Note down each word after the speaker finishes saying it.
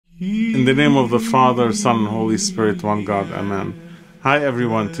In the name of the Father, Son, and Holy Spirit, one God. Amen. Hi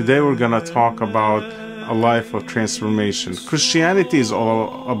everyone. Today we're going to talk about a life of transformation. Christianity is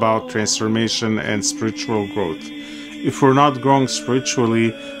all about transformation and spiritual growth. If we're not growing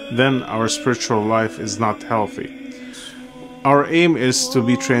spiritually, then our spiritual life is not healthy. Our aim is to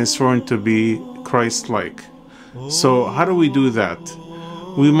be transformed to be Christ-like. So how do we do that?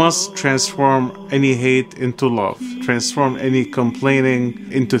 We must transform any hate into love, transform any complaining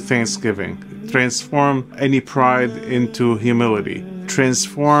into thanksgiving, transform any pride into humility,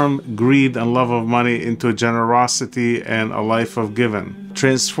 transform greed and love of money into generosity and a life of giving,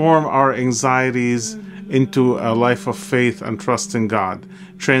 transform our anxieties into a life of faith and trust in God,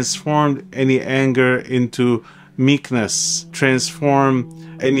 transform any anger into meekness, transform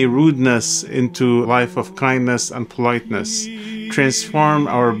any rudeness into a life of kindness and politeness, transform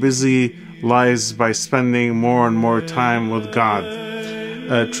our busy lives by spending more and more time with God,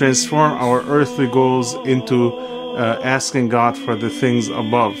 transform our earthly goals into asking God for the things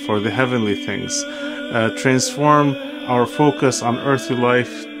above, for the heavenly things, transform our focus on earthly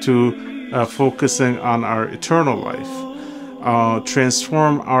life to focusing on our eternal life,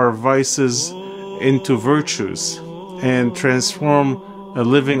 transform our vices into virtues, and transform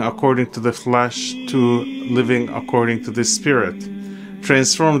living according to the flesh to living according to the Spirit.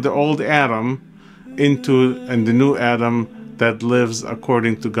 Transform the old Adam into the new Adam that lives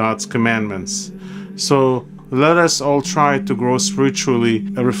according to God's commandments. So let us all try to grow spiritually,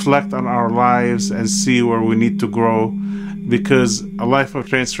 reflect on our lives and see where we need to grow, because a life of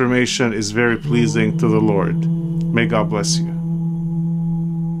transformation is very pleasing to the Lord. May God bless you.